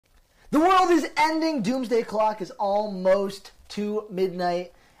The world is ending. Doomsday Clock is almost to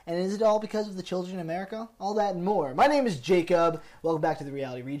midnight. And is it all because of the children in America? All that and more. My name is Jacob. Welcome back to the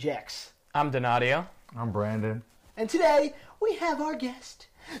Reality Rejects. I'm Donadio. I'm Brandon. And today, we have our guest,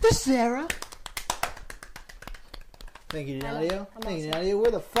 Sarah. Thank you, Donadio. Thank you, Donadio.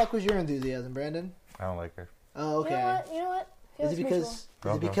 Where the fuck was your enthusiasm, Brandon? I don't like her. Oh, okay. You know what? Is it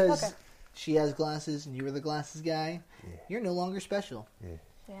because she has glasses and you were the glasses guy? Yeah. You're no longer special.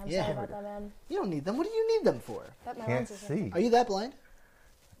 Yeah, I'm sorry about that, man. You don't need them. What do you need them for? Can't see. Are you that blind?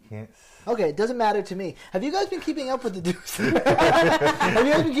 Can't see. Okay, it doesn't matter to me. Have you guys been keeping up with the Doomsday? Have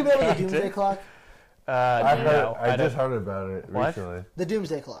you guys been keeping up with the Doomsday Clock? I just heard about it recently. The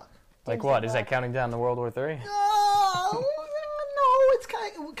Doomsday Clock. Like what? Is that counting down to World War III? No, it's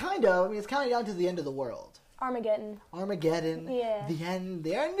kind of. I mean, it's counting down to the end of the world. Armageddon. Yeah. The end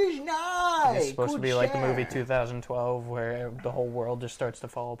is nigh. It's supposed to be like the movie 2012 where the whole world just starts to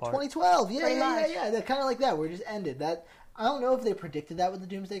fall apart. 2012, yeah. They're kind of like that, where it just ended. That I don't know if they predicted that with the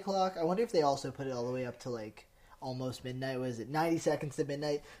Doomsday Clock. I wonder if they also put it all the way up to like almost midnight. Was it 90 seconds to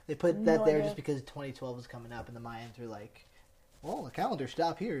midnight? They put that there just because 2012 was coming up, and the Mayans were like, well, the calendar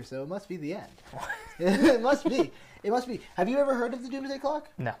stopped here, so it must be the end. It must be. Have you ever heard of the Doomsday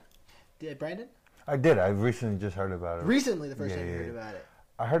Clock? No. Did Brandon? I did. I recently just heard about it. Recently, the first time you heard about it.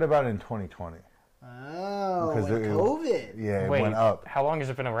 I heard about it in 2020. Oh, because COVID. Yeah, it Wait, went up. How long has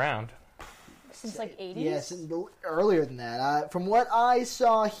it been around? Since like 80s? Yes, earlier than that. From what I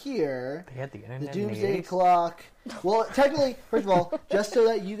saw here, They had the internet the in Doomsday the 80s? Clock. Well, technically, first of all, just so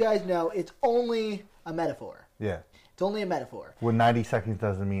that you guys know, it's only a metaphor. Yeah. It's only a metaphor. Well, 90 seconds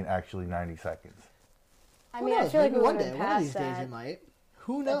doesn't mean actually 90 seconds. I mean, I feel like we one would day, have one of passed these that days, it might.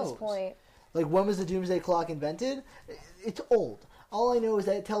 Who at knows? this point. Like, when was the Doomsday Clock invented? It's old. All I know is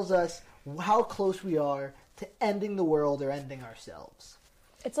that it tells us how close we are to ending the world or ending ourselves.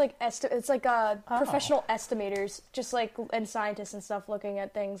 It's like professional estimators, just like and scientists and stuff looking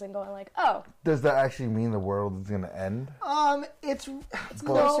at things and going like, oh. Does that actually mean the world is going to end? It's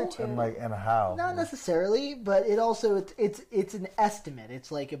closer to. And how? Not necessarily, but it also it's an estimate.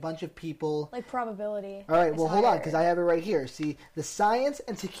 It's like a bunch of people. Like probability. All right, well, hold on, because I have it right here. See, the Science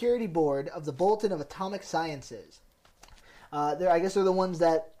and Security Board of the Bulletin of Atomic Sciences. I guess they're the ones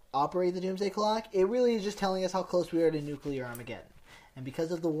that operate the Doomsday Clock. It really is just telling us how close we are to nuclear Armageddon. And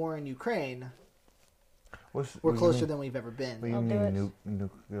because of the war in Ukraine, we're closer than we've ever been. What do you mean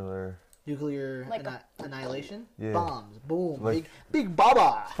nuclear? Nuclear like annihilation? Yeah. Bombs. Boom. Like, big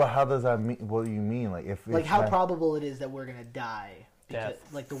baba. But how does that mean? What do you mean? Like if like how probable it is that we're going to die. Death.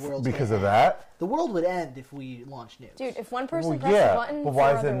 Like the world's because of that? The world would end if we launched nukes. Dude, if one person pressed a button, but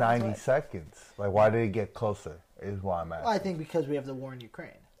why is four it other 90 ones would. seconds? Like, why did it get closer? Is why I'm asking. Well, I think because we have the war in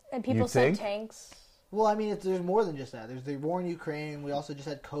Ukraine. And people sent tanks. Well, I mean, there's more than just that. There's the war in Ukraine. We also just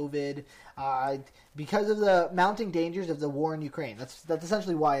had COVID. Because of the mounting dangers of the war in Ukraine. That's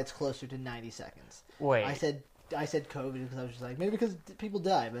essentially why it's closer to 90 seconds. Wait. I said COVID because I was just like, maybe because people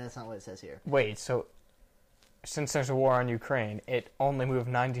die, but that's not what it says here. Wait, so since there's a war on Ukraine, it only moved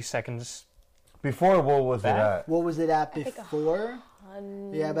 90 seconds. Before, what was it at? What was it at before?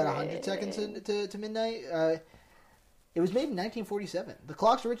 Yeah, about 100 seconds to midnight. It was made in 1947. The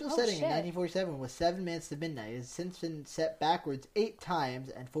clock's original setting in 1947 was 7 minutes to midnight. It has since been set backwards 8 times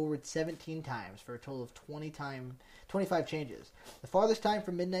and forward 17 times for a total of 25 changes. The farthest time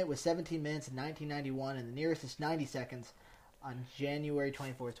from midnight was 17 minutes in 1991, and the nearest is 90 seconds on January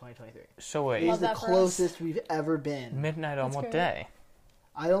 24th, 2023. So wait. It is the closest we've ever been. Midnight on what day?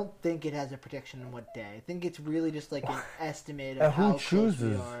 I don't think it has a prediction on what day. I think it's really just like an estimate of how close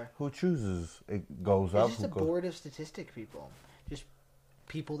we are. Who chooses? It goes up. It's just a board of statistic people. Just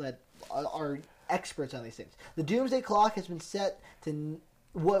people that are experts on these things. The Doomsday Clock has been set to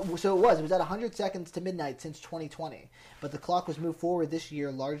so it was at 100 seconds to midnight since 2020. But the clock was moved forward this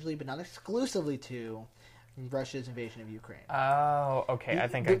year largely, but not exclusively to Russia's invasion of Ukraine. Oh, okay. I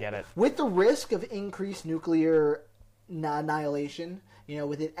think I get it. With the risk of increased nuclear annihilation,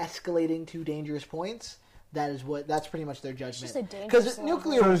 with it escalating to dangerous points, that's pretty much their judgment. Because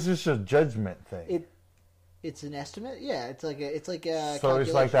nuclear. So it's just a judgment thing. It's an estimate. Yeah, it's like a. So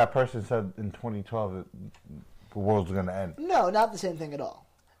it's like that person said in 2012 the world's going to end. No, not the same thing at all.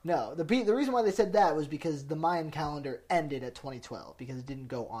 No, the reason why they said that was because the Mayan calendar ended at 2012 because it didn't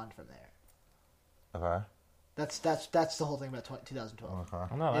go on from there. Okay. That's the whole thing about 2012. Okay.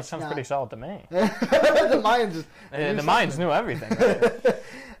 Well, no, that sounds pretty solid to me. The Mayans knew everything.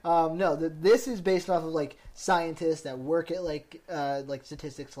 Right? No, this is based off of like scientists that work at like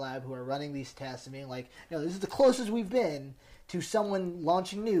statistics lab who are running these tests and being like, this is the closest we've been to someone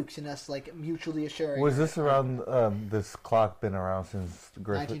launching nukes and us like mutually assuring. Was this around? This clock been around since the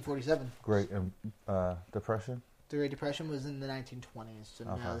 1947? Great Depression. The Great Depression was in the 1920s, so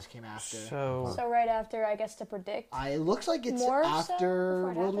now this came after. So right after, I guess, to predict. It looks like it's More so after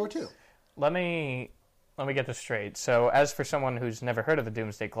before it World War happens? II. let me get this straight. So, as for someone who's never heard of the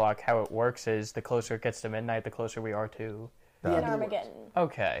Doomsday Clock, how it works is the closer it gets to midnight, the closer we are to. The end of the world. Armageddon.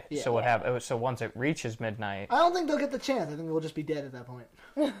 Okay, Yeah. so what happens? So once it reaches midnight, I don't think they'll get the chance. I think we'll just be dead at that point.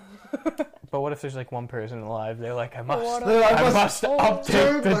 but what if there's like one person alive? They're like, I must Turn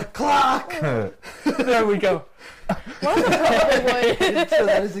update the the. clock! There we go. Probably would. So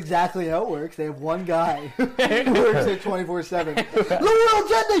that is exactly how it works. They have one guy who works at 24/7. The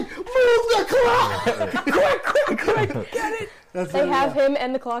world's ending! Move the clock! Quick, get it! That's They it, have yeah. him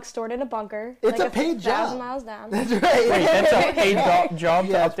and the clock stored in a bunker. It's like a paid 1,000 job. miles down. That's right. Wait, that's a paid job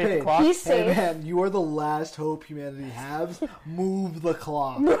to Yeah, it's update the paid. clock? He's Hey safe. man, you are the last hope humanity has. Move the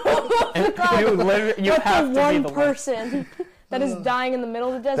clock. You That's have the to be one the person that is dying in the middle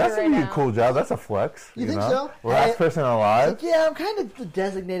of the desert That's right a now. cool job. That's a flex. You think know? so? Last person alive. Yeah, I'm kind of the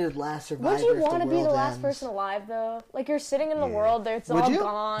designated last survivor. Would you if want to be world the last ends. person alive, though? Like, you're sitting in the Yeah. world, there, it's Would all you?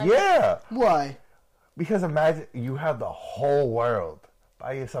 gone. Yeah. Why? Because imagine you have the whole world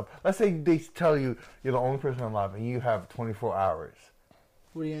by yourself. Let's say they tell you you're the only person alive and you have 24 hours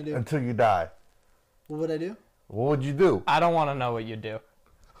What are you gonna do? until you die. What would I do? What would you do? I don't want to know what you do.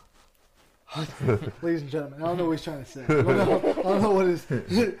 Ladies and gentlemen, I don't know what he's trying to say. I don't know what is.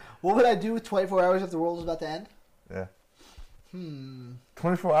 What would I do with 24 hours if the world was about to end? Yeah.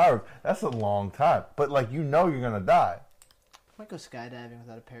 24 hours. That's a long time. But like you know you're gonna die. I might go skydiving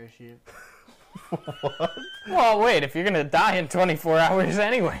without a parachute. Well, wait, if you're going to die in 24 hours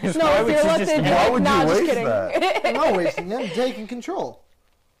anyways, No, why if would you're you lucky, just... you'd be Why like, would you nah, just waste kidding. that? I'm not wasting them. I'm taking control.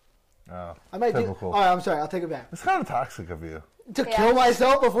 Oh, I might do. typical. All right, I'm sorry. I'll take it back. It's kind of toxic of you To Yeah. kill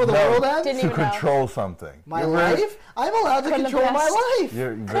myself before the No. world ends? Didn't to even know. control something. My You're very- life? I'm allowed to Couldn't have control my guessed. life. You're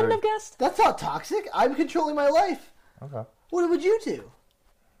Couldn't very, have guessed. That's not toxic. I'm controlling my life. okay. What would you do?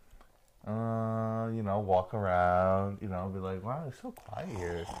 Walk around. Be like, wow, it's so quiet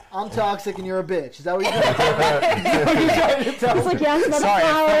here. I'm toxic and you're a bitch. Is that what you're trying to tell me? It's like, yeah, it's not Sorry, a I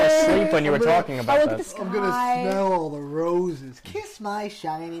flower. fell asleep when you were I'm gonna- talking I about look at the that. sky. I'm gonna smell all the roses. Kiss my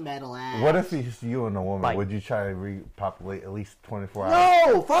shiny metal ass. What if it's you and a woman? Like- Would you try to repopulate at least 24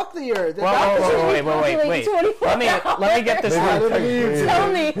 hours? No, fuck the earth. Wait. Let me get this I right. don't need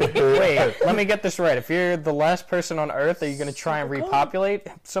Tell me. Wait, let me get this right. If you're the last person on Earth, are you going to try and repopulate?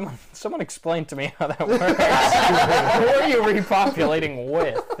 Someone explain to me how that works. Who are you repopulating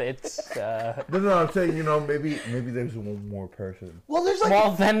with? It's No, I'm saying, maybe there's one more person. Well, there's like.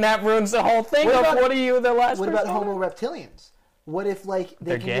 well, then that ruins the whole thing. What about- What are you the last? What about person on Homo Earth? reptilians? What if like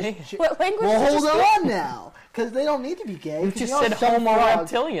they They're can gay? just What language well, did you hold speak? on now, because they don't need to be gay. You 'cause just know said some Homo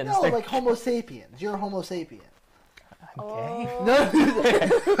frogs- reptilians. No, They're- like Homo sapiens. You're a Homo sapien. Gay? No,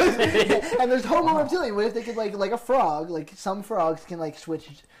 and there's Homo reptilian. What if they could like a frog? Like some frogs can like switch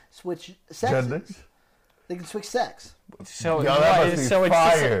sexes. Genders? They can switch sex. So, Yo, that must be so it's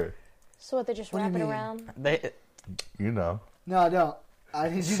just fire. So what, they just What do wrap you it mean? around? they, You know. No, I don't. I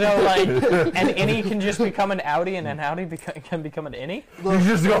need you so to like an innie can just become an outie, and an outie can become an innie. You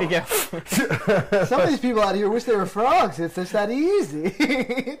just go. To get- Some of these people out here wish they were frogs. It's just that easy.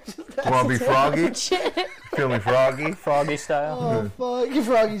 Want to be froggy? Shit. Feel me froggy? froggy style. Oh, fuck. You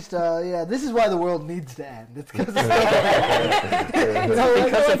froggy style. Yeah, this is why the world needs to end. It's because Because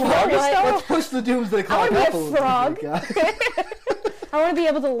of froggy style? Let's push the doomsday clock wanna be up a a little frog. bit, guys. I want to be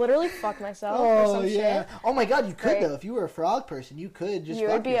able to literally fuck myself or Oh some yeah. shit. Oh my god, you could Right. though. If you were a frog person, you could just. You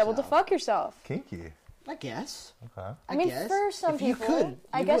fuck would be able to yourself. fuck yourself. Kinky. I guess. Okay. I mean, guess. for some If you people, could,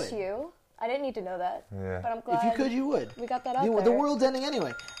 I you guess would. you. I didn't need to know that, Yeah. but I'm glad If you could, you would. we got that out The there. world's ending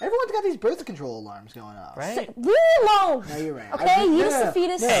anyway. Everyone's got these birth control alarms going off. Right? Leave me alone. No, you're right. Okay, use the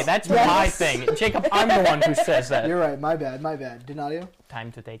fetus. Hey, that's Yes. my thing. Jacob, I'm the one who says that. You're right. My bad. My bad. Denadio?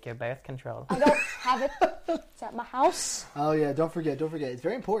 Time to take your birth control. I don't have it. It's at my house. Oh yeah. Don't forget. Don't forget. It's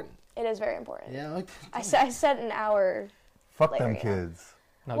very important. It is very important. Yeah. Like, I set an hour. Fuck Later, them yeah. kids.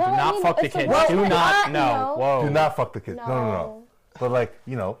 No, Well, do I not mean, fuck the it's a kids. well- Do well, not. no. No. Whoa. Do not fuck the kids. No. No. But like,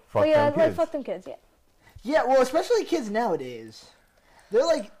 fuck Oh yeah, them like kids. fuck them kids. Yeah. yeah. Well, especially kids nowadays. They're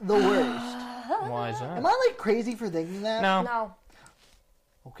like the worst. Why is Am that? I like crazy for thinking that? No. No.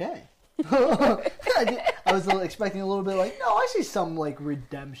 Okay. I was expecting a little bit like, no, I see some like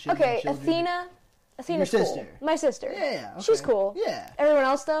redemption. in Okay, children. Athena's Your cool. sister. My sister. Yeah, okay. She's cool. Yeah. Everyone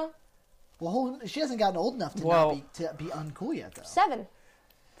else though, Well, she hasn't gotten old enough to Well- not be uncool yet, though. 7.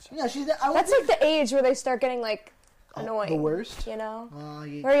 No, she's. I That's like the age where they start getting like annoying. the worst. You know,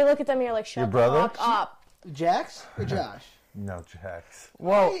 Yeah. where you look at them, and you're like, shut Your the brother? fuck up. Jax or Josh? No, Jax.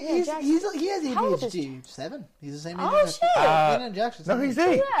 Well, he has How old is ADHD. 7. He's the same age. Oh, as shit. Brandon Jackson's No, same he's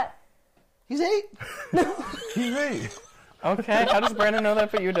age. 8. Yeah. He's 8. He's 8. okay. How does Brandon know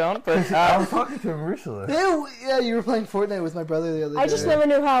that, but you don't? But I was talking to him recently. Yeah, you were playing Fortnite with my brother the other day. I just never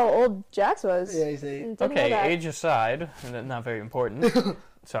knew how old Jax was. Yeah, he's 8. Didn't know okay, that. age aside, not very important.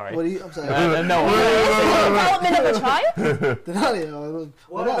 Sorry. What do you? I'm sorry. No. Development of a child? Donadio.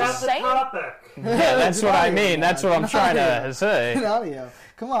 What about the Saying? topic? Yeah, that's what I mean. That's what I'm trying to say. Donadio.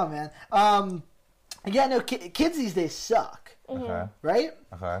 Come on, man. Yeah, no, kids these days suck, Okay. right?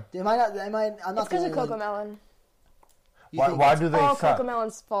 Okay. I'm not. It's because of Coco Melon. Why do they All suck? Coco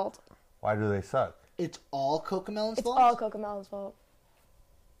Melon's fault. Why do they suck? It's all Coco Melon's It's fault? all Coco Melon's fault.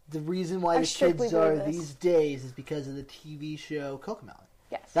 The reason why I the strictly kids are believe this. these days is because of the TV show Coco Melon.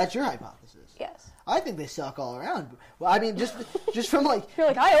 Yes. That's your hypothesis. Yes. I think they suck all around. Well, I mean, just from like, You're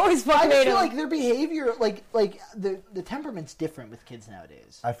like, I always I fucking just hate feel him. like their behavior, like the temperament's different with kids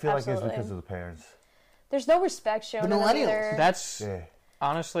nowadays. I feel like Absolutely. it's because of the parents. There's no respect shown. The in them millennials. either. That's Yeah.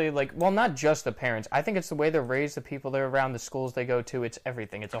 honestly not just the parents. I think it's the way they're raised, the people they're around, the schools they go to. It's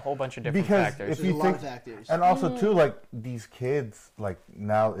everything. It's a whole bunch of different Because factors. if There's you a lot think, of factors. and also too, like these kids, like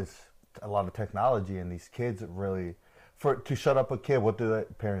now it's a lot of technology, and these kids really, to shut up a kid, what do the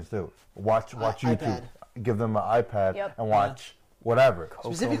parents do? Watch YouTube, iPad. give them an iPad, Yep. and watch whatever.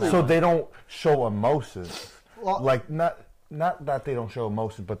 Specifically, So they don't show emotions. Well- Like not that they don't show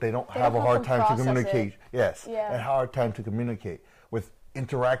emotions, but they don't have don't a help hard them time to process communicate. it. Yes, Yeah. a hard time to communicate with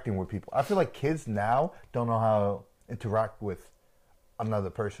interacting with people. I feel like kids now don't know how to interact with another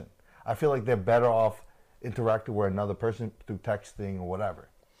person. I feel like they're better off interacting with another person through texting or whatever.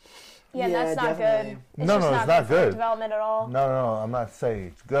 Yeah, Yeah, that's not definitely. good. No, just it's not for good. development at all. No, I'm not saying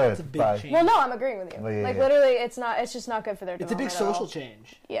it's good. It's a big but change. Well, no, I'm agreeing with you. Yeah, Like yeah. literally, it's not. It's just not good for their It's a big development. social at all.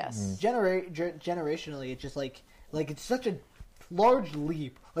 change. Yes. Generationally, it's just like it's such a large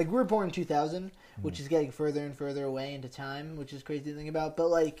leap. Like we were born in 2000, which is getting further and further away into time, which is crazy to think about. But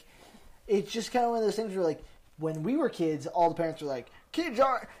like, it's just kind of one of those things where like when we were kids, all the parents were like,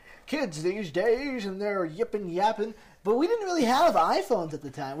 kids these days, and they're yipping yapping. But we didn't really have iPhones at the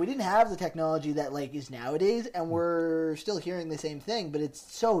time. We didn't have the technology that like is nowadays, and we're still hearing the same thing, but it's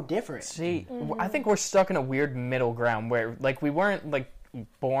so different. See, I think we're stuck in a weird middle ground where, like, we weren't, like,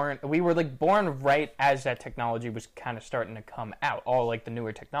 born... We were, like, born right as that technology was kind of starting to come out. All, like, the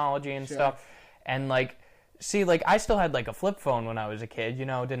newer technology and Sure. stuff. And, like, see, like, I still had, like, a flip phone when I was a kid, you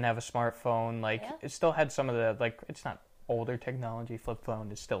know? Didn't have a smartphone. Like, Yeah. it still had some of the, like... It's not older technology. Flip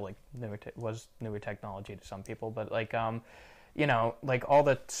phone is still, like, newer technology to some people. But, like, you know, like, all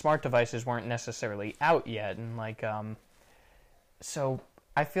the smart devices weren't necessarily out yet. And, like, so...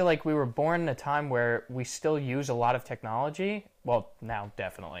 I feel like we were born in a time where we still use a lot of technology. Well, now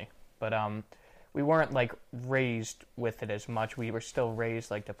definitely, but we weren't like raised with it as much. We were still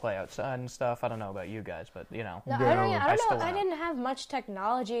raised like to play outside and stuff. I don't know about you guys, but you know. No, Yeah, I don't still know. I am. didn't have much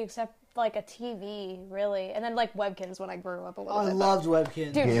technology except like a TV, really, and then like Webkins when I grew up a little Oh, I bit. loved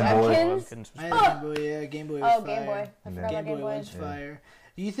Webkins. Dude, Game Boy. Webkins. I had a Game Boy. Yeah, Game Boy was Oh, fire. Game Boy. I forgot Game about Game Boy Boy. was fire.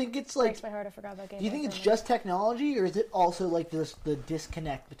 Do you think it's like? Breaks my heart. I forgot about Game Boy. Do you think for it's a minute. just technology, or is it also like the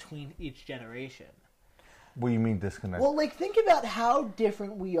disconnect between each generation? what do you mean disconnect? Well, like think about how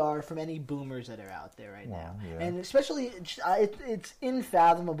different we are from any boomers that are out there right now, yeah. and especially it's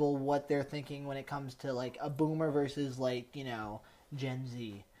unfathomable what they're thinking when it comes to like a boomer versus like Gen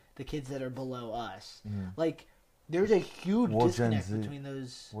Z, the kids that are below us. Like there's a huge We're disconnect Gen Z. between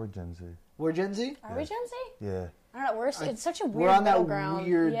those. We're Gen Z. We're Gen Z. Are we Gen Z? Yeah. I don't know. It's such a weird We're on middle that ground.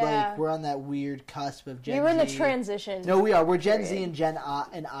 weird Yeah. we're on that weird cusp of Gen Z. We were in the transition. No, we are. We're Gen Z period. and Gen I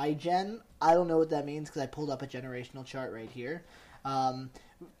and iGen. I don't know what that means because I pulled up a generational chart right here.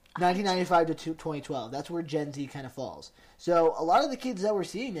 1995 to 2012. That's where Gen Z kind of falls. So a lot of the kids that we're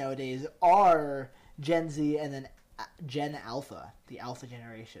seeing nowadays are Gen Z and then Gen Alpha, the Alpha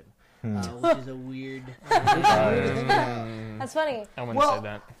generation, which is a weird. That's funny. I wouldn't Well, say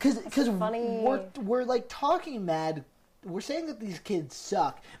that. because funny- we're like talking mad. We're saying that these kids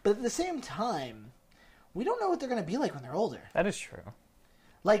suck, but at the same time, we don't know what they're going to be like when they're older. That is true.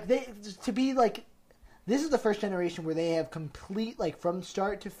 Like this is the first generation where they have complete, like from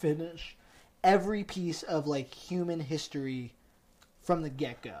start to finish, every piece of like human history from the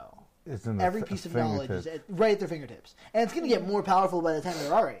get go. It's in Every the piece of knowledge is fingertips. right at their fingertips, and it's going to get more powerful by the time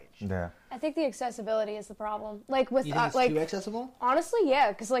they're our age. Yeah. I think the accessibility is the problem. Like with You think it's like too accessible? honestly, yeah,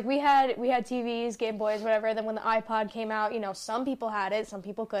 because like we had TVs, Game Boys, whatever. Then when the iPod came out, some people had it, some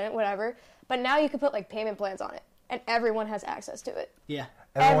people couldn't, whatever. But now you can put like payment plans on it, and everyone has access to it. Yeah,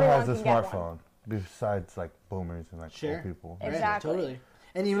 Everyone Everyone has a can get smartphone besides like boomers and like sure. old people. Right, Exactly. totally.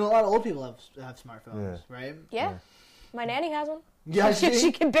 And even a lot of old people have smartphones, right? Yeah. My nanny has one. Yeah,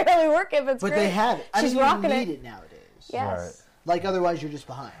 she can barely work it, but it's but great. they have it. She's you rocking need it. it nowadays. Yes. Right. Like, otherwise you're just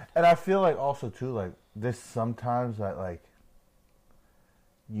behind. And I feel like also too, like this sometimes that like,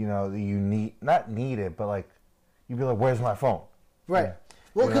 you know, you not need it, but like you'd be like, "Where's my phone?" Right. Yeah.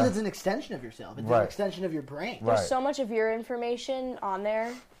 Well, You because know? it's an extension of yourself. It's Right. an extension of your brain. Right. There's so much of your information on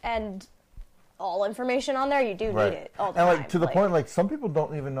there, and all information on there. You do Right. need it all the and time. like to the point, like some people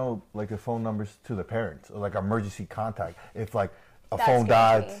don't even know like the phone numbers to their parents or like emergency contact if like a That phone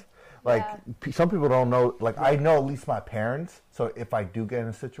scares me. dies. Like some people don't know. Like I know at least my parents. So if I do get in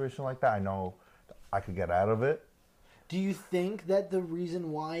a situation like that, I know I could get out of it. Do you think that the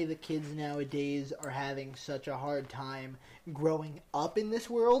reason why the kids nowadays are having such a hard time growing up in this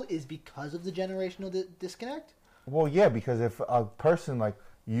world is because of the generational disconnect? Well, yeah, because if a person like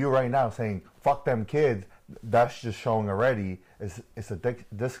you right now saying "fuck them kids," that's just showing already it's a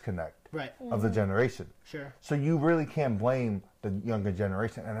disconnect Right. of the generation. Sure. So you really can't blame the younger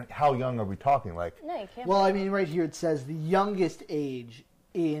generation. And how young are we talking? Like, No, you can't. Well, I mean, right here it says the youngest age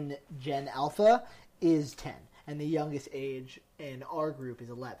in Gen Alpha is 10, and the youngest age in our group is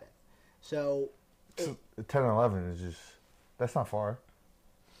 11. So 10 and 11 is just that's not far.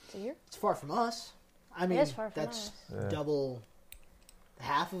 It's a year. it's far from us. I mean, is far from that's us. Yeah. double,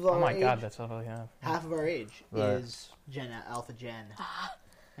 half of our Oh my age. god, that's all yeah. Half of our age Right. is Alpha Gen.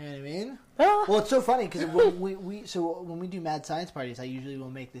 You know what I mean? Ah. Well, it's so funny because when we do mad science parties, I usually will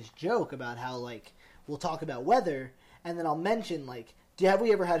make this joke about how like we'll talk about weather, and then I'll mention like, have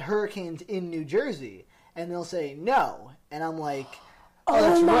we ever had hurricanes in New Jersey? And they'll say no, and I'm like, Oh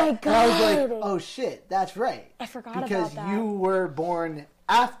that's my right. And I was like, God. oh shit, that's right. I forgot because about that. you were born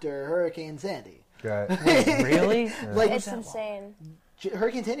after Hurricane Sandy. Okay. Really? Like It's insane.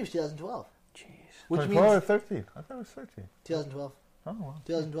 Hurricane Sandy was 2012, Jeez. which 12 or means 13. I thought it was 13. 2012. Oh, wow.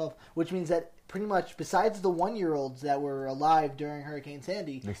 2012, which means that pretty much besides the 1-year-olds that were alive during Hurricane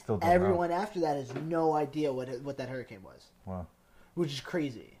Sandy, They still don't everyone after that has no idea what that hurricane was, Wow. which is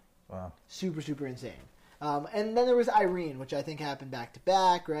crazy, Wow. super insane. And then there was Irene, which I think happened back to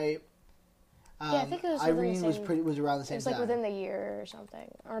back, right? Yeah, I think it was within the Irene same- was around the It same was like time. within the year or something,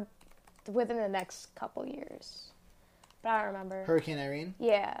 or within the next couple years. But I don't remember. Hurricane Irene.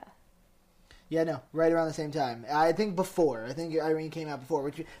 Yeah. Yeah, no, right around the same time. I think before. I think Irene came out before,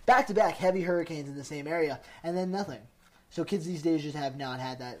 which back to back heavy hurricanes in the same area, and then nothing. So kids these days just have not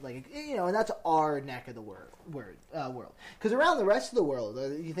had that, like, you know, and that's our neck of the world. Because around the rest of the world,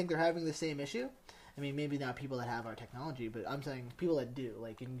 you think they're having the same issue? I mean, maybe not people that have our technology, but I'm saying people that do,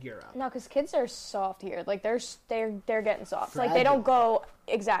 like in Europe. No, because kids are soft here. Like they're getting soft. Like Fragile. they don't go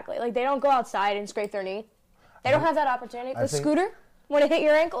exactly. Like they don't go outside and scrape their knee. They don't have that opportunity. I The think- scooter, when it hit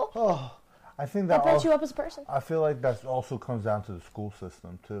your ankle, Oh, I think that that built also, you up as a person. I feel like that also comes down to the school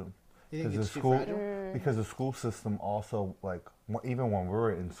system too. you think Because it's the too school, fragile? because the school system also like even when we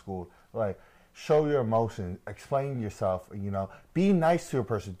were in school, like show your emotions, explain yourself. You know, be nice to a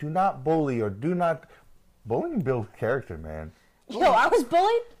person. Do not bully or do not. Bullying builds character, man. Yo, I was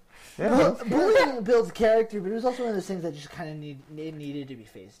bullied. Yeah. Bullying builds character, but it was also one of those things that just kind of needed to be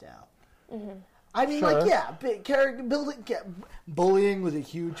phased out. I mean, Sure. like, yeah, character building. Bullying was a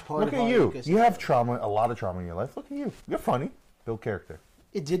huge part Look of at our you. ecosystem. You have trauma, a lot of trauma in your life. Look at you. You're funny. Build character.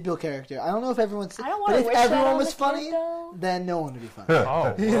 It did build character. I don't know if everyone's. I don't but wanna if wish that everyone on was the kid, funny, though. then no one would be funny.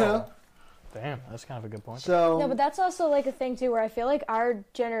 Oh, You know. damn, that's kind of a good point. So No, but that's also like a thing too, where I feel like our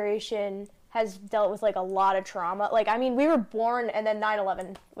generation has dealt with like a lot of trauma. Like, I mean, we were born and then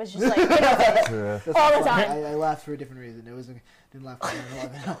 9/11 was just like in our face. Yeah. that's all the funny. time. I laughed for a different reason. It wasn't. Didn't laugh for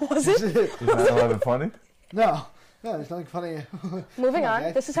 9/11. Was it? Is 9/11 funny? No, there's nothing funny. Moving Come on.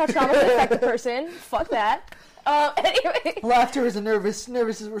 guys. This is how trauma can affect a person. Fuck that. Anyway. Laughter is a nervous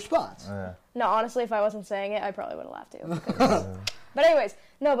response. Yeah. No, honestly, if I wasn't saying it, I probably would have laughed too. But anyways,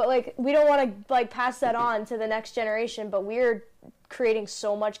 no, but like we don't want to like pass that on to the next generation, but we're creating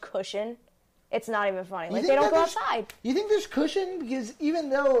so much cushion. It's not even funny. Like think they don't that go there's- outside. You think there's cushion because even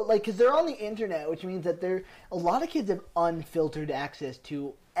though, like, because they're on the internet, which means that a lot of kids have unfiltered access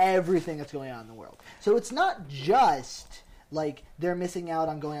to everything that's going on in the world. So it's not just like they're missing out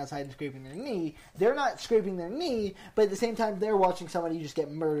on going outside and scraping their knee. They're not scraping their knee, but at the same time, they're watching somebody just get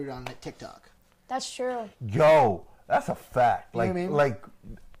murdered on TikTok. That's true. Yo, that's a fact. You know Like, what I mean? like,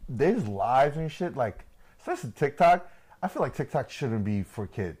 there's lives and shit. Like, especially TikTok. I feel like TikTok shouldn't be for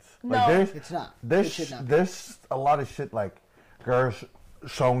kids. Like, No. It's not. There's, It should not be. there's a lot of shit like girls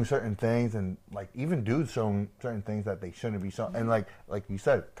showing certain things and like even dudes showing certain things that they shouldn't be showing. And like you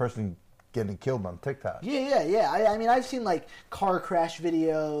said, person getting killed on TikTok. Yeah. I mean, I've seen like car crash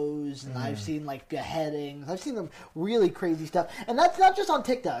videos, and I've seen like beheadings. I've seen them really crazy stuff, and that's not just on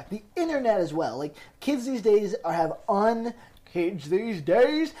TikTok. The internet as well. Like kids these days have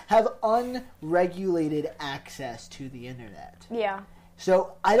unregulated access to the internet. Yeah.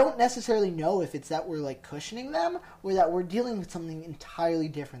 So I don't necessarily know if it's that we're like cushioning them or that we're dealing with something entirely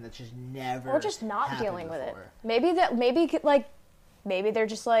different that's just never or just not happened dealing with it. before. Maybe they're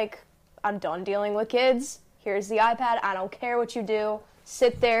just like, I'm done dealing with kids. Here's the iPad. I don't care what you do.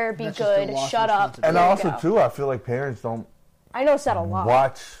 Sit there, be That's just a good, loss of shut up. And there you also go. too, I feel like parents don't I know said a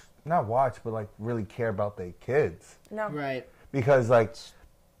lot. not watch, but like really care about their kids. No. Right. Because like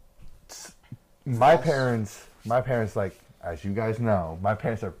my parents like, as you guys know, my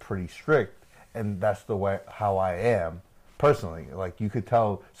parents are pretty strict, and that's the way how I am personally. Like you could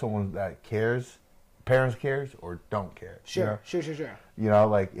tell someone that parents cares or don't care. Sure. You know,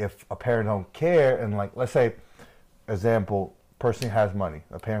 like if a parent don't care, and like let's say, example, person has money,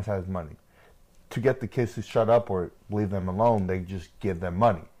 a parent has money, to get the kids to shut up or leave them alone, they just give them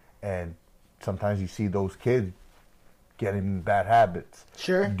money, and sometimes you see those kids getting bad habits,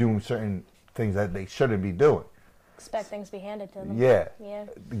 doing certain things that they shouldn't be doing. Expect things to be handed to them. Yeah.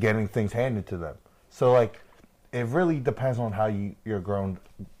 Getting things handed to them. So like, it really depends on how you're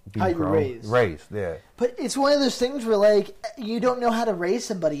raised. Yeah. But it's one of those things where like you don't know how to raise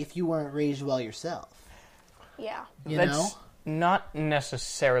somebody if you weren't raised well yourself. Yeah. That's not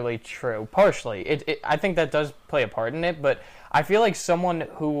necessarily true. Partially, I think that does play a part in it. But I feel like someone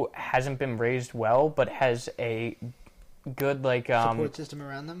who hasn't been raised well but has a good like support system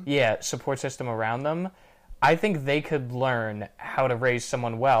around them. Yeah, support system around them. I think they could learn how to raise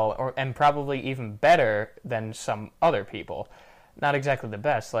someone well, and probably even better than some other people. Not exactly the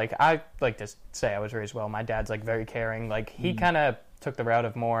best. Like, I like to say I was raised well. My dad's, like, very caring. Like, he kind of took the route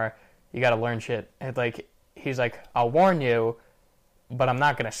of more, you got to learn shit. And, like, he's like, I'll warn you, but I'm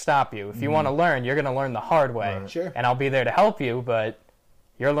not going to stop you. If you want to learn, you're going to learn the hard way. Right. Sure. And I'll be there to help you, but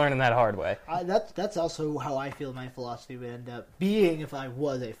you're learning that hard way. That's also how I feel my philosophy would end up being if I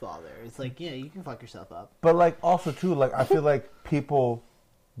was a father. It's like, yeah, you can fuck yourself up. But like also too, like I feel like people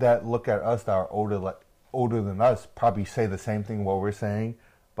that look at us that are older than us probably say the same thing what we're saying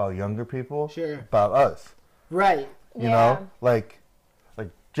about younger people. Sure. About us. Right. You know? Like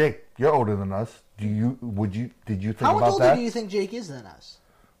Jake, you're older than us. Did you think about that? How much older do you think Jake is than us?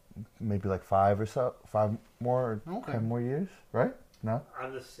 Maybe like 5 more or 10 more years, right? No?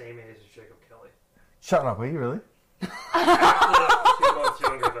 I'm the same age as Jacob Kelly. Shut up, are you really? Actually, 2 months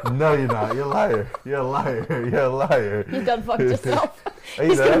younger than No, you're not. You're a liar. You're a liar. You're a liar. You done fucked yourself. Are you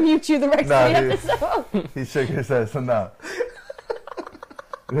He's there? gonna mute you the rest of the episode. He shook his head, so no.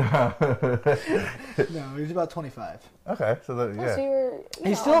 No, he's about 25. Okay, so that, yeah. So you're,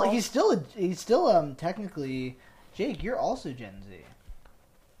 He's still technically, Jake, you're also Gen Z.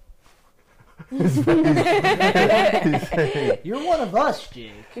 You're one of us,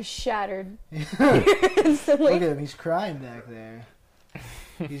 Jake. You're shattered. Look at him, he's crying back there.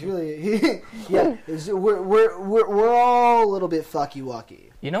 He's really, we're all a little bit fucky-wucky.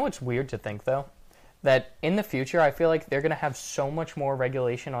 You know what's weird to think, though? That in the future, I feel like they're going to have so much more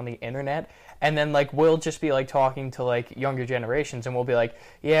regulation on the internet, and then, like, we'll just be, like, talking to, like, younger generations, and we'll be like,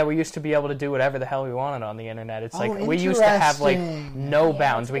 yeah, we used to be able to do whatever the hell we wanted on the internet. It's like, we used to have, like, no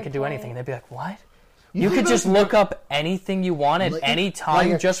bounds. We could do anything. And they'd be like, what? You could just look up anything you want at any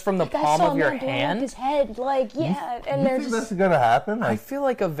time just from the palm of your hand? His head, like, yeah, and You they're think just... that's gonna happen? I Like, feel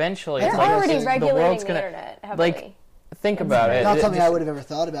like eventually... They're it's like, already the regulating world's the gonna, internet heavily. Like, think about it. Not something It's- I would have ever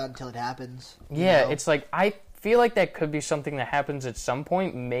thought about until it happens. Yeah, You know? it's like, I feel like that could be something that happens at some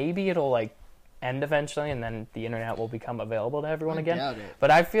point. Maybe it'll, like, end eventually, and then the internet will become available to everyone I again. doubt it.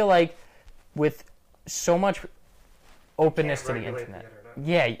 But I feel like with so much openness to Can't the regulate the internet. internet.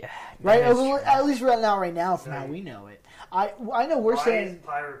 Yeah. Right, that is well, true. at least right now, from how we know it. I know we're Why saying... is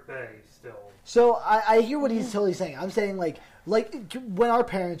Pirate Bay still... So I hear what he's totally saying. I'm saying like when our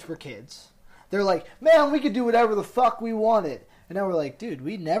parents were kids, they're like, man, we could do whatever the fuck we wanted. And now we're like, dude,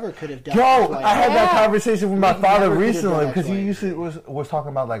 we never could have done yo, X, Y, I had and that Z. conversation with my We father never could've recently done because X, Y, he and used to Z. was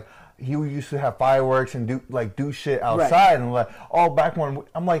talking about like he used to have fireworks and do shit outside and like back when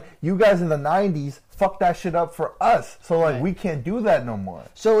I'm like, you guys in the '90s fucked that shit up for us, so like Right. we can't do that no more.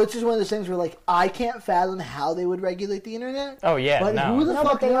 So it's just one of those things where like I can't fathom how they would regulate the internet. Oh, yeah, but no. who the No,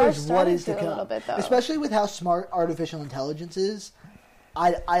 but fuck they are knows what starting is to to a come? little bit, though. Especially with how smart artificial intelligence is.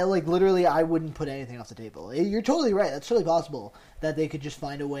 I like literally I wouldn't put anything off the table. You're totally right. That's totally possible that they could just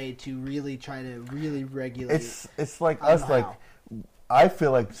find a way to really try to really regulate. It's like I don't us. know Like how. I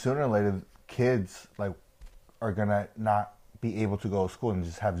feel like sooner or later kids like are gonna not be able to go to school and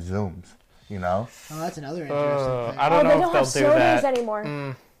just have Zooms. You know? Oh, that's another interesting thing. I don't they know don't have if they'll snow do that. days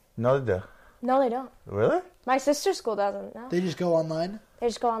anymore. No, they do. No, they don't. Really? My sister's school doesn't. No, They just go online. they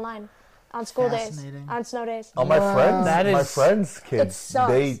just go online on school days, Fascinating. on snow days. Oh, my friends, That my is- friends' It kids,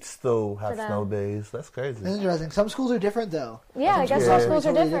 sucks they still have for them. snow days. That's crazy. That's interesting. Some schools are different, though. Yeah, I guess Yeah. some Yeah. schools are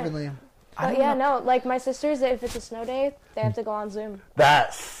Totally different. differently. But yeah, no, like my sister's, if it's a snow day, they have to go on Zoom.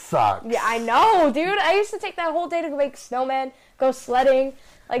 That sucks. Yeah, I know, dude. I used to take that whole day to make snowmen, go sledding,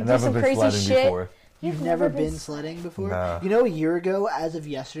 like I've do never some been crazy sledding shit. before. You've never been sledding before? Nah. You know, a year ago, as of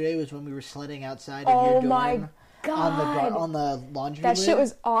yesterday, was when we were sledding outside of your Oh dorm my on god, on the laundry that lid. shit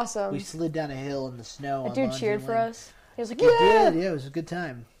was awesome. We slid down a hill in the snow. A on dude laundry cheered for lid. us. He was like, He "Yeah." did, yeah, it was a good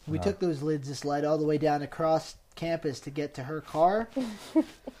time. We took those lids to slide all the way down across campus to get to her car.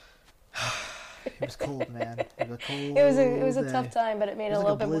 It was cold, man. It was a cold It was a day. tough time, but it made It it was a like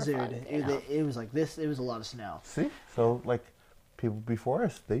little a bit blizzard. more fun. It was like this. It was a lot of snow. See? So, like, people before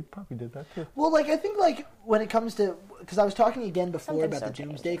us, they probably did that too. Well, like I think like when it comes to because I was talking again before Something's about the so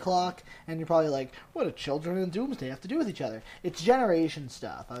Doomsday changing. Clock, and you're probably like, what do children and Doomsday have to do with each other? It's generation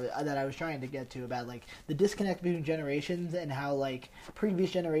stuff that I was trying to get to about like the disconnect between generations and how like previous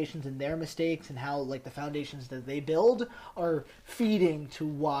generations and their mistakes and how like the foundations that they build are feeding to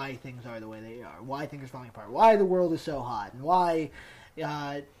why things are the way they are, why things are falling apart, why the world is so hot, and why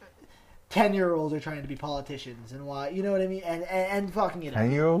 10-year-olds are trying to be politicians, and why, you know what I mean, and fucking it up.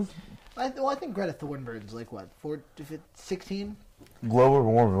 10-year-olds? I think Greta Thunberg's like what, 16? Global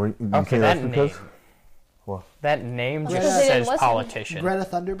warming. You Okay, think that that's because? name. What? That name Greta- just They didn't says listen. politician. Greta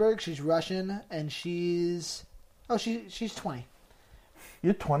Thunberg, she's Russian, and she's 20.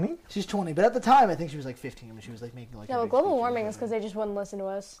 You're 20? She's 20, but at the time I think she was like 15 when she was like making like. No, her but big global speeches warming or is because whatever. they just wouldn't listen to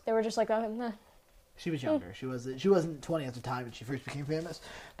us. They were just like, oh, nah. She was younger. She wasn't 20 at the time when she first became famous.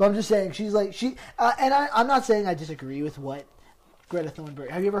 But I'm just saying she's like and I'm not saying I disagree with what Greta Thunberg.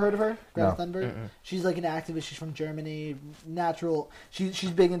 Have you ever heard of her? Greta No. Thunberg. She's like an activist. She's from Germany. Natural.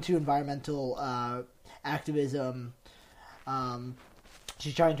 She's big into environmental activism.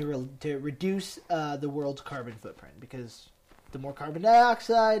 She's trying to reduce the world's carbon footprint because the more carbon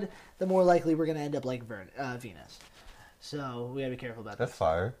dioxide, the more likely we're going to end up like Venus. So we got to be careful about That's that.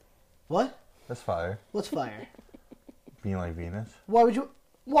 fire. What? That's fire. What's fire? Being like Venus. Why would you?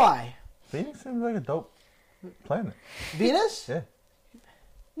 Why? Venus seems like a dope planet. Venus? Yeah.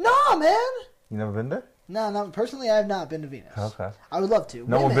 No, man. You never been there? No. Personally, I have not been to Venus. Okay. I would love to.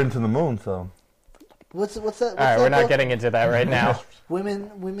 No one been to the moon, so. What's that? All right, we're not getting into that right now.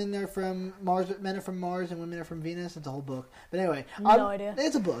 Women are from Mars. Men are from Mars, and women are from Venus. It's a whole book. But anyway, No idea.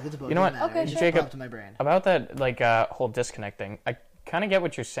 It's a book. You know what? Doesn't matter. Okay, It just sure. Jacob, popped in my brain. About that, like, whole disconnect thing, I kind of get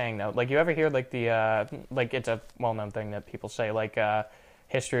what you're saying, though. Like, you ever hear, like, like, it's a well-known thing that people say, like,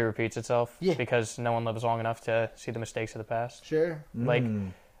 history repeats itself Yeah. because no one lives long enough to see the mistakes of the past. Sure. Like,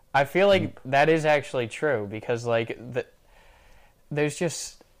 I feel like that is actually true because, like, there's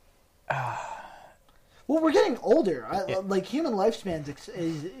just... Well, we're getting older. Like human lifespan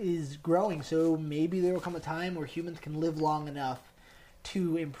is growing, so maybe there will come a time where humans can live long enough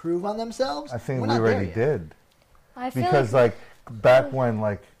to improve on themselves. I think We're we not there already yet. did. I feel Because, like back when,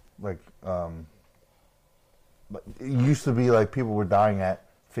 like, it used to be, like, people were dying at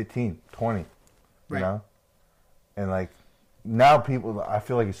 15, 20, you Right. know? And, like, now people, I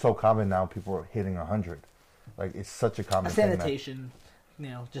feel like it's so common now people are hitting 100. Like, it's such a common thing now. Sanitation,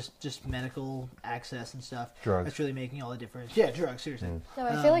 just medical access and stuff. Drugs. That's really making all the difference. Yeah, drugs. Seriously. no,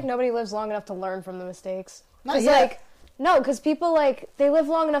 I feel like nobody lives long enough to learn from the mistakes. Not 'Cause, yet. like, no, because people like they live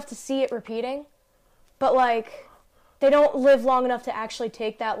long enough to see it repeating, but like they don't live long enough to actually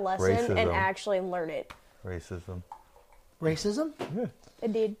take that lesson and Racism. actually learn it. Racism. Racism? Yeah.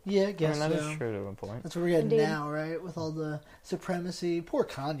 Indeed. Yeah, I I guess mean, that so. is true to a point. That's what we're getting Indeed. now, right? With all the supremacy. Poor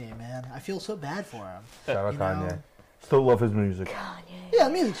Kanye, man. I feel so bad for him. Shout out You Kanye. know? Still love his music. Kanye. Yeah,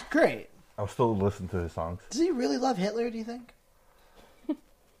 the music's great. I'll still listen to his songs. Does he really love Hitler, do you think?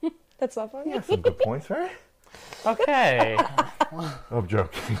 That's not funny. He has some good points, right? Okay. I'm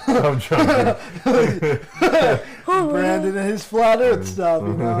joking. I'm joking. Brandon and his flat earth stuff,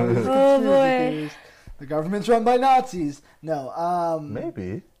 you know? His Oh, conspiracy boy. theories. The government's run by Nazis. No,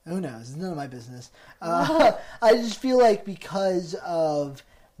 Maybe. who knows? It's none of my business. I just feel like because of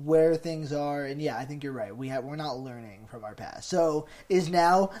where things are, and yeah, I think you're right. We're not learning from our past. So is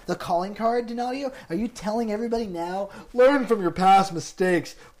now the calling card, Donadio? Are you telling everybody now, learn from your past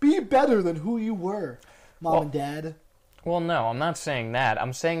mistakes, be better than who you were, Mom Well- and Dad? Well, no, I'm not saying that.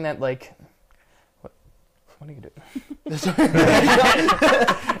 I'm saying that, like... What are you doing?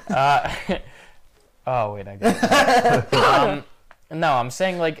 Oh, wait, I got it. No, I'm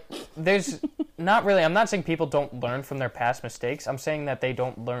saying, like, there's not really... I'm not saying people don't learn from their past mistakes. I'm saying that they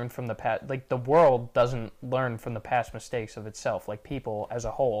don't learn from the past... Like, the world doesn't learn from the past mistakes of itself. Like, people as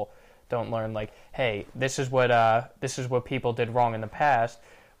a whole don't learn, like, hey, this is what people did wrong in the past.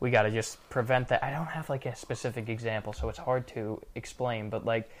 We got to just prevent that. I don't have, like, a specific example, so it's hard to explain. But,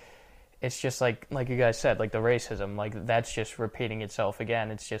 like, it's just, like you guys said, like, the racism. Like, that's just repeating itself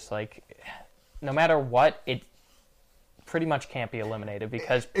again. It's just, like, no matter what, it pretty much can't be eliminated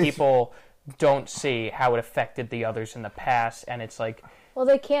because people don't see how it affected the others in the past, and it's like... Well,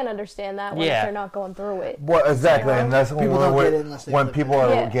 they can't understand that when they're not going through it. Well, exactly, and that's when people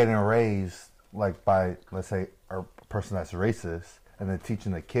are getting raised, like, by, let's say, a person that's racist, and they're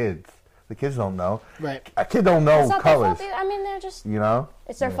teaching the kids don't know. Right. A kid don't know colors. I mean, they're just... You know?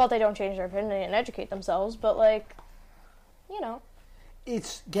 It's their fault they don't change their opinion and educate themselves, but, like, you know.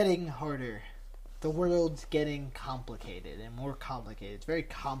 It's getting harder. The world's getting complicated and more complicated. It's very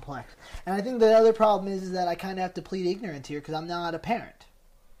complex. And I think the other problem is that I kind of have to plead ignorance here because I'm not a parent.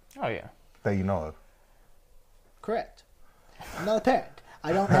 Oh, yeah. That you know of. Correct. I'm not a parent.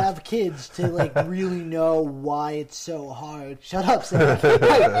 I don't have kids to, like, really know why it's so hard. Shut up, Sam.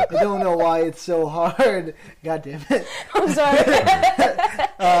 I don't know why it's so hard. God damn it. I'm sorry.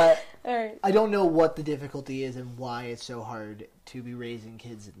 All right. I don't know what the difficulty is and why it's so hard to be raising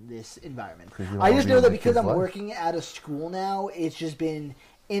kids in this environment. I just know that because I'm working at a school now, it's just been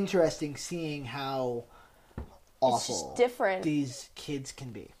interesting seeing how awful different. These kids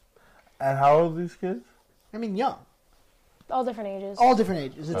can be. And how old are these kids? I mean, young. All different ages. All different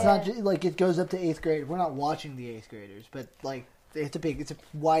ages. It's not just, like, it goes up to 8th grade. We're not watching the 8th graders, but, like, it's a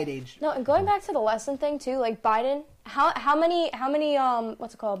wide age. No, and going back to the lesson thing too, like Biden, how many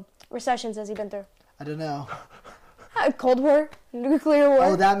what's it called, recessions has he been through? I don't know. Cold War, nuclear war.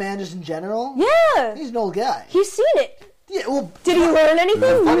 Oh, that man just in general? Yeah. He's an old guy. He's seen it. Yeah. Well, did he learn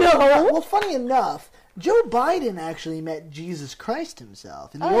anything? No. Funny enough, Joe Biden actually met Jesus Christ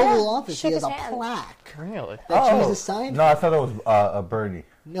himself. In the Oval Office, he has a plaque. Really? That Jesus signed. No, I thought it was Bernie.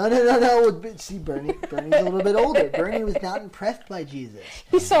 No. See, Bernie's a little bit older. Bernie was not impressed by Jesus.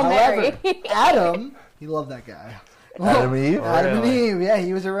 He's so However, merry. Adam, he loved that guy. Adam and Eve? Adam and Eve, yeah,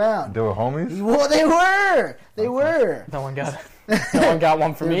 he was around. They were homies? Well, they were. They were. No one got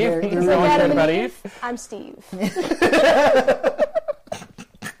one from Eve? They're No one Adam cared and about Eve? Eve? I'm Steve.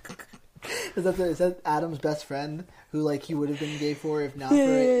 Is that Adam's best friend who, like, he would have been gay for if not for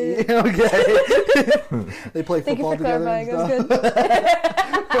it? Okay. They play football together and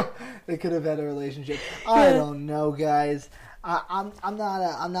stuff. They could have had a relationship. I don't know, guys. I'm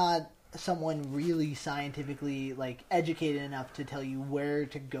not someone really scientifically, like, educated enough to tell you where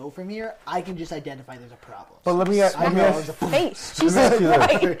to go from here. I can just identify there's a problem. But let me ask Face. Jesus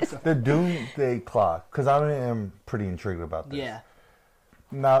Christ. The Doomsday Clock, because I am pretty intrigued about this. Yeah.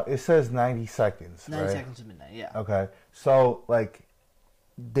 Now, it says 90 seconds, 90 right? seconds to midnight, yeah. Okay. So, like,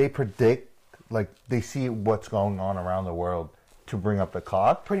 they predict, like, they see what's going on around the world to bring up the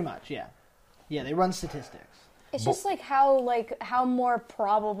clock? Pretty much, yeah. Yeah, they run statistics. It's just how more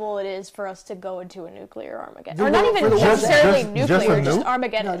probable it is for us to go into a nuclear Armageddon. Or not even necessarily nuclear, just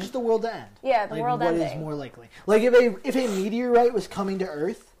Armageddon. No, just the world to end. Yeah, the world ending. What is more likely? Like, if a meteorite was coming to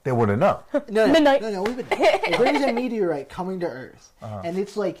Earth... They wouldn't know. Midnight. No, we would know. If there was a meteorite coming to Earth, and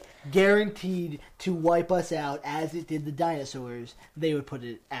it's, like, guaranteed to wipe us out as it did the dinosaurs, they would put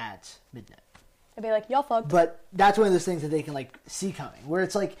it at midnight. I'd be like, y'all fucked. But that's one of those things that they can, like, see coming. Where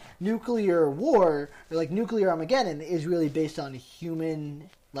it's like nuclear war, or like nuclear Armageddon is really based on human,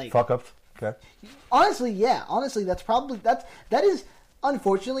 like... Fuck-ups? Okay. Honestly, yeah. Honestly, that is,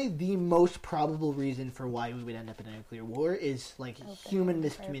 unfortunately, the most probable reason for why we would end up in a nuclear war is, like, human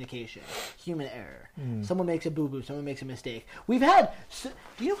miscommunication, human error. Someone makes a boo-boo, someone makes a mistake. We've had...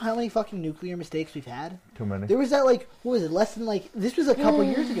 do you know how many fucking nuclear mistakes we've had? Too many. There was that, like, what was it, less than, like... This was a couple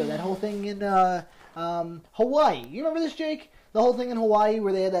years ago, that whole thing in Hawaii. You remember this, Jake? The whole thing in Hawaii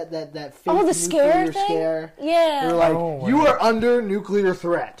where they had that fake the nuclear scare? Yeah. They were like, you are under nuclear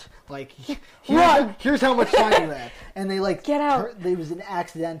threat. Like, here's how much time you have. And they, like... Get out. There was an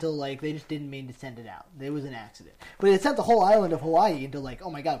accidental, like, they just didn't mean to send it out. There was an accident. But it sent the whole island of Hawaii into, like, oh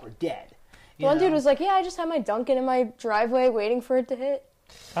my god, we're dead. One dude was like, yeah, I just had my Dunkin' in my driveway waiting for it to hit.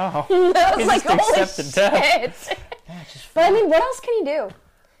 Oh. I was like, holy accepted death. shit. But I mean, what else can you do?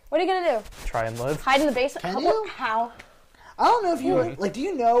 What are you going to do? Try and live. Hide in the basement? Can you? How? I don't know if you... Like, do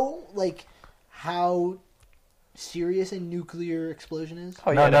you know, like, how serious a nuclear explosion is?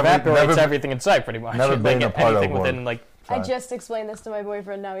 Oh, yeah, No, it evaporates never- everything in sight, pretty much. never been like, a part of anything one. within, like... I just explained this to my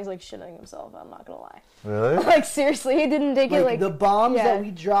boyfriend. Now he's like shitting himself. I'm not gonna lie. Really? Like seriously, he didn't take it like the bombs yeah. that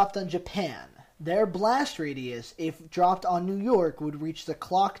we dropped on Japan. Their blast radius, if dropped on New York, would reach the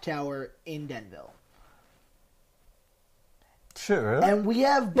clock tower in Denville. Shit, really? And we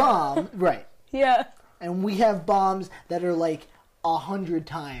have bombs, right? Yeah. And we have bombs that are like 100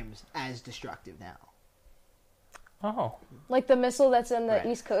 times as destructive now. Oh. Like the missile that's in the Right.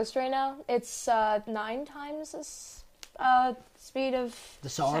 East Coast right now, it's 9 times the speed of The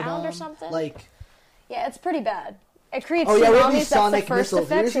SAR sound or bomb, something. like, yeah, it's pretty bad. It creates oh yeah, we have tsunamis. these That's sonic the first missiles.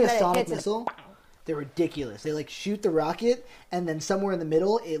 You ever effects, see and a then it sonic hits missile? They're ridiculous. They like shoot the rocket, and then somewhere in the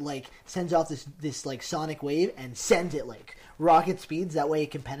middle, it like sends off this like sonic wave and sends it like rocket speeds. That way,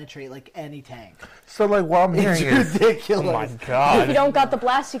 it can penetrate like any tank. So, like, what I'm hearing It's is... ridiculous. Oh my If you god. don't got the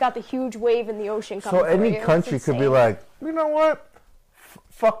blast, you got the huge wave in the ocean coming. So for any you. It's country could be insane. like, you know what?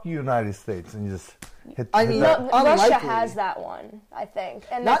 Fuck the United States, and you just hit. I hit mean, that. No, Unlikely. Russia has that one, I think,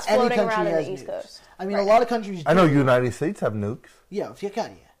 and Not that's any floating country around in has the East nukes. Coast. I mean, Right. a lot of countries. I know do. United States have nukes. Yeah,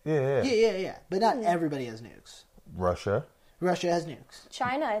 Yeah. yeah. But not everybody has nukes. Russia, Russia has nukes.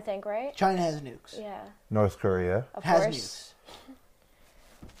 China, I think, right? China has nukes. Yeah, North Korea. of Has course. nukes.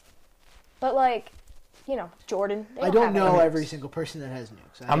 But like, you know, Jordan. They I don't have know it. every single person that has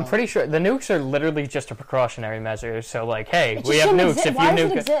nukes. I'm pretty sure the nukes are literally just a precautionary measure. So, like, hey, It we just have shouldn't nukes. exi- If why you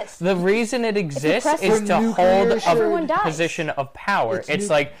does it nuke exist? the reason it exists press is it- to For hold nuclear a Everyone dies. position of power. It's It's nuke-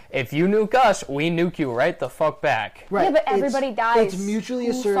 like if you nuke us, we nuke you right the fuck back. Right. Yeah, but everybody dies. It's mutually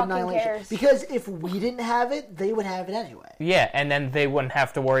Who assured fucking annihilation. cares? Because if we didn't have it, they would have it anyway. Yeah, and then they wouldn't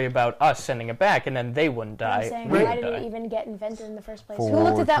have to worry about us sending it back, and then they wouldn't I'm die. saying, We why would did die. it even get invented in the first place? For Who looked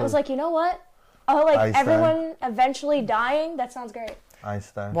World at that War and was II. like, you know what? Oh, like Einstein. everyone eventually dying? That sounds great.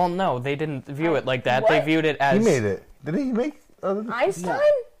 Einstein. Well, no, they didn't view it like that. They What? viewed it as he made it. Did he make? Einstein?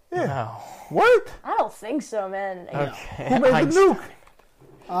 Yeah. No. What? I don't think so, man. Okay. Who made the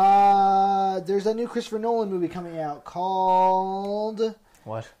nuke? There's a new Christopher Nolan movie coming out called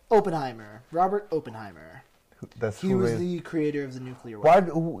What? Oppenheimer. Robert Oppenheimer. That's He who was made. the creator of the nuclear Why?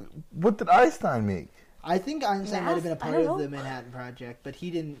 weapon. What did Einstein make? I think Einstein might have been a Math? I part don't of know. the Manhattan Project, but he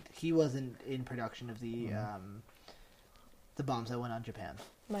didn't. He wasn't in production of the bombs that went on Japan.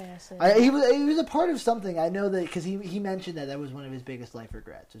 My ass is- He was a part of something. I know that because he mentioned that was one of his biggest life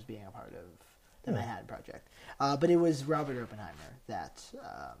regrets was being a part of the Manhattan Project. But it was Robert Oppenheimer that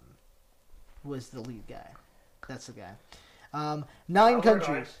was the lead guy. That's the guy. 9 Albert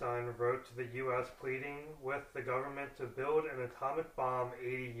countries. Einstein wrote to the U.S. pleading with the government to build an atomic bomb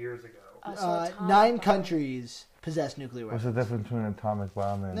 80 years ago. Oh, so atomic 9 bomb. countries possess nuclear What's weapons. the difference between an atomic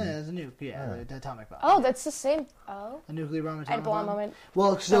bomb and? No, it's a nuke. Yeah, Yeah. the atomic bomb. Oh, that's the same. Oh. A nuclear bomb. I Atomic had a blonde bomb. moment.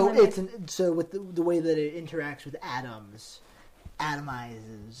 Well, so Someone it's so with the way that it interacts with atoms,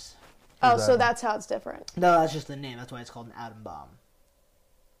 atomizes. Oh, Is so that- that's how it's different. No, that's just the name. That's why it's called an atom bomb.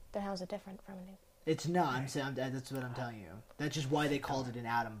 Then how's it different from a nuke? It's not. I'm saying that's what I'm telling you. That's just why they called it an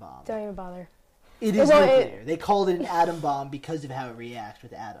atom bomb. Don't even bother. It is Well, nuclear. They called it an atom bomb because of how it reacts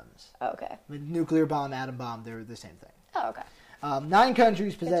with atoms. Oh, okay. With nuclear bomb, atom bomb, they're the same thing. Oh, okay. 9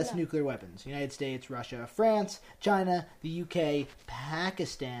 countries possess know. nuclear weapons: United States, Russia, France, China, the UK,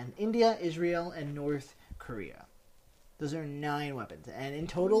 Pakistan, India, Israel, and North Korea. Those are 9 weapons, and in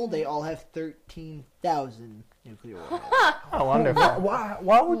total, they all have 13,000 nuclear weapons. Oh, wonderful.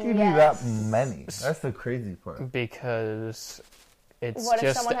 Why would you need that Yes. many? That's the crazy part. Because it's What if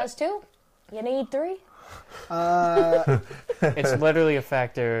just someone has 2? You need 3? it's literally a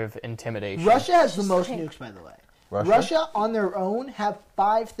factor of intimidation. Russia has the most like- nukes, by the way. Russia? Russia, on their own, have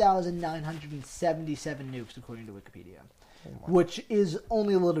 5,977 nukes, according to Wikipedia, which is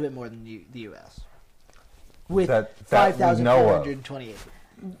only a little bit more than the U.S. With That we know of. 5,428.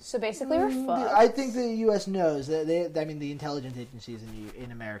 So basically, we're fucked. I think the U.S. knows that the intelligence agencies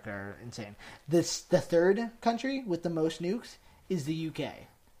in America are insane. The third country with the most nukes is the UK,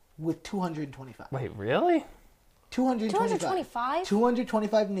 with 225. Wait, really? 225?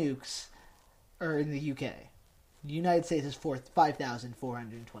 225 nukes are in the UK. The United States is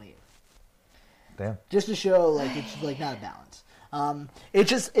 5,428. Damn. Just to show, it's not a balance. It's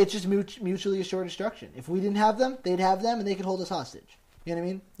just mutually assured destruction. If we didn't have them, they'd have them, and they could hold us hostage. You know what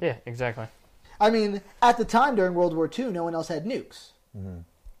I mean? Yeah, exactly. I mean, at the time during World War II, no one else had nukes. Mm-hmm.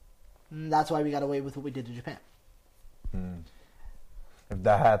 And that's why we got away with what we did to Japan. If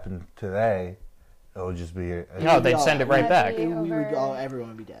that happened today, it would just be. No, they'd send it right back. That'd be over. Everyone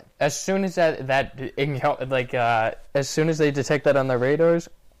would be dead. As soon as as soon as they detect that on their radars,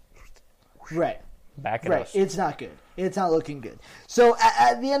 Right. back at Right. us. It's not good. It's not looking good. So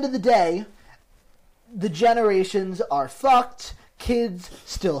at the end of the day, the generations are fucked. Kids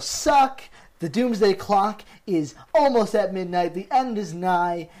still suck. The Doomsday Clock is almost at midnight. The end is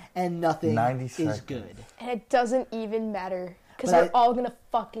nigh, and nothing 90 is seconds. good. And it doesn't even matter. Because But we're all gonna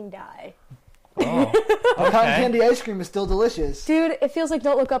fucking die. Oh, Cotton candy ice cream is still delicious. Dude, it feels like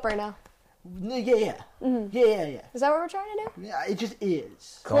Don't Look Up right now. Yeah. Yeah. Is that what we're trying to do? Yeah, it just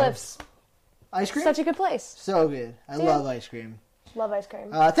is. Cliffs. Ice cream? Such a good place. So good. I Dude. love ice cream. Love ice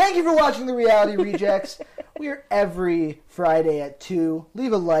cream. Thank you for watching The Reality Rejects. We are every Friday at 2.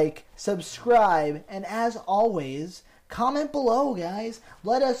 Leave a like, subscribe, and as always, comment below, guys.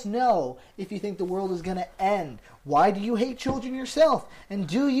 Let us know if you think the world is going to end. Why do you hate children yourself? And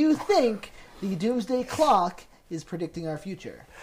do you think the Doomsday Clock is predicting our future?